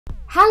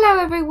Hello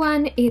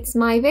everyone, it's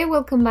Maive.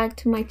 Welcome back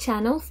to my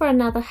channel for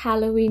another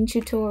Halloween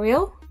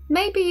tutorial.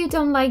 Maybe you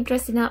don't like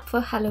dressing up for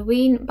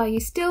Halloween, but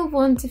you still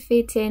want to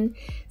fit in.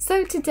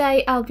 So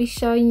today I'll be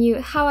showing you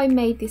how I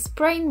made this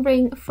brain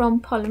ring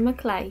from polymer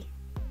clay.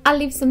 I'll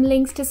leave some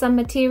links to some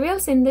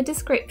materials in the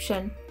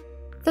description.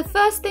 The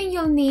first thing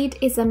you'll need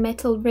is a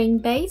metal ring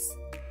base.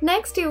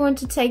 Next you want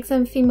to take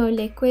some Fimo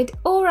liquid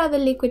or other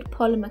liquid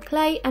polymer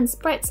clay and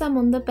spread some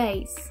on the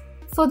base.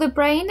 For the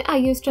brain I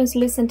used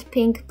translucent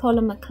pink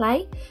polymer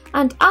clay,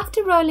 and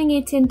after rolling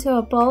it into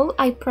a bowl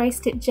I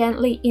pressed it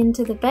gently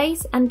into the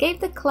base and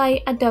gave the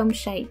clay a dome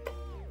shape.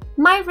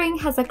 My ring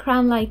has a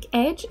crown-like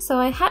edge, so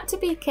I had to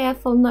be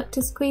careful not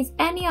to squeeze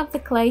any of the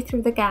clay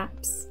through the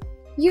gaps.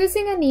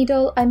 Using a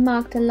needle I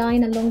marked a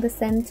line along the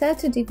center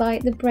to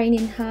divide the brain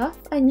in half,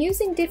 and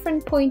using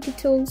different pointy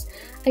tools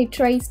I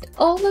traced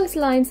all those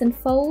lines and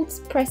folds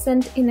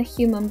present in a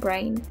human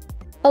brain.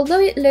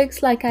 Although it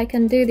looks like I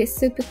can do this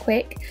super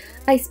quick,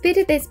 I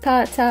speeded this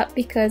part up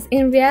because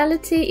in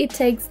reality it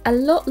takes a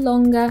lot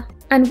longer,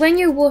 and when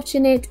you're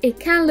watching it, it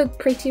can look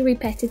pretty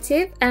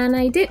repetitive, and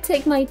I did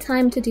take my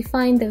time to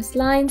define those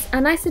lines,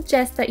 and I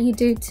suggest that you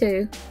do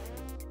too.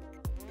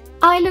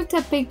 I looked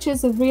at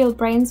pictures of real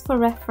brains for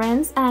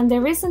reference, and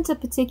there isn't a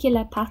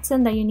particular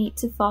pattern that you need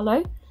to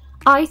follow.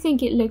 I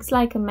think it looks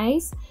like a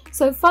maze,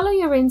 so follow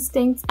your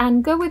instincts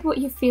and go with what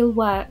you feel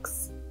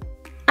works.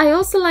 I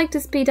also like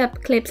to speed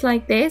up clips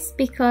like this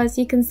because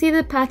you can see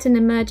the pattern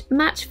emerge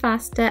much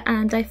faster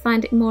and I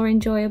find it more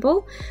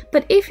enjoyable.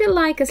 But if you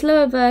like a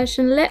slower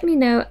version, let me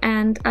know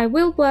and I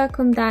will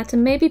work on that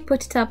and maybe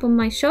put it up on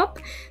my shop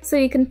so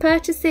you can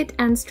purchase it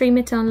and stream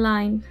it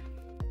online.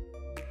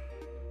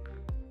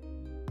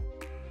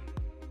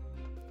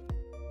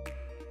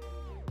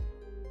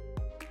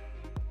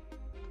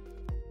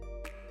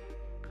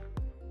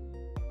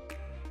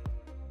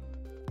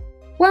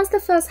 Once the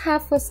first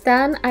half was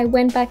done, I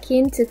went back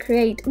in to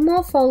create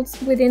more folds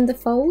within the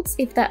folds,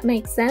 if that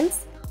makes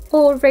sense,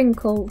 or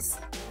wrinkles.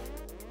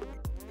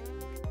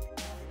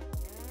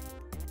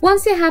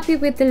 Once you're happy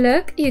with the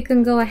look, you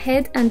can go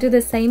ahead and do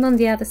the same on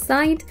the other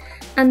side,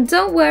 and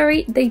don't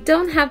worry, they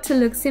don't have to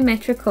look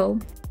symmetrical.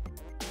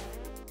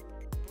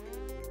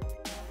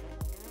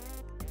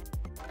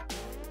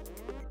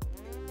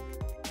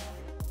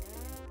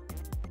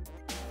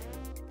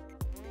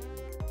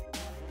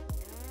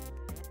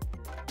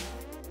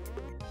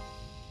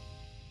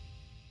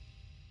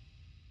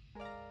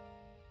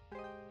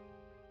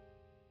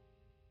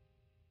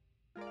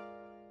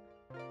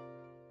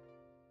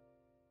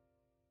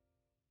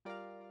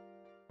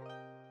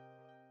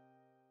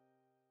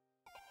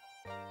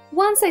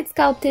 Once I'd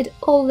sculpted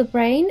all the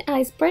brain,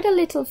 I spread a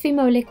little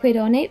Fimo liquid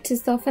on it to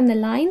soften the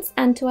lines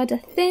and to add a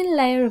thin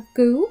layer of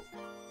goo.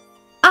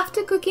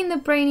 After cooking the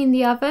brain in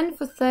the oven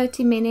for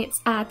 30 minutes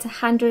at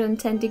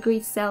 110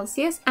 degrees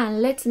Celsius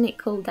and letting it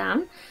cool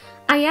down,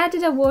 I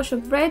added a wash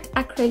of red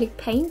acrylic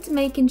paint,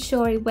 making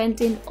sure it went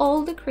in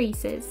all the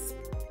creases.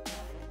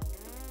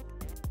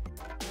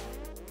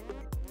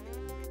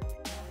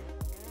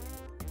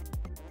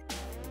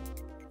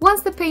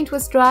 Once the paint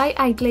was dry,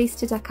 I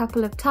glazed it a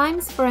couple of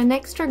times for an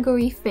extra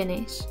gooey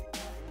finish.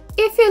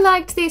 If you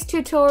liked this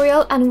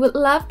tutorial and would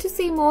love to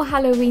see more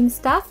Halloween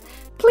stuff,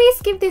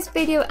 please give this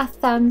video a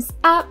thumbs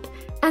up,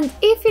 and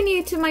if you're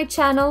new to my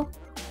channel,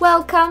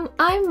 welcome,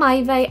 I'm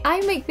Maive.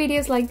 I make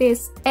videos like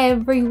this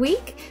every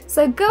week,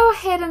 so go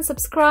ahead and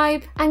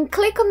subscribe and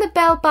click on the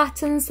bell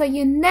button so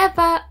you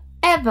never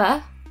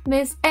ever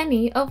miss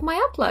any of my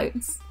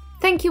uploads.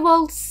 Thank you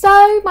all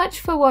so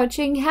much for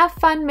watching, have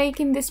fun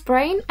making this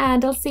brain,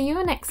 and I'll see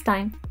you next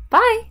time.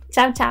 Bye!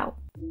 Ciao ciao!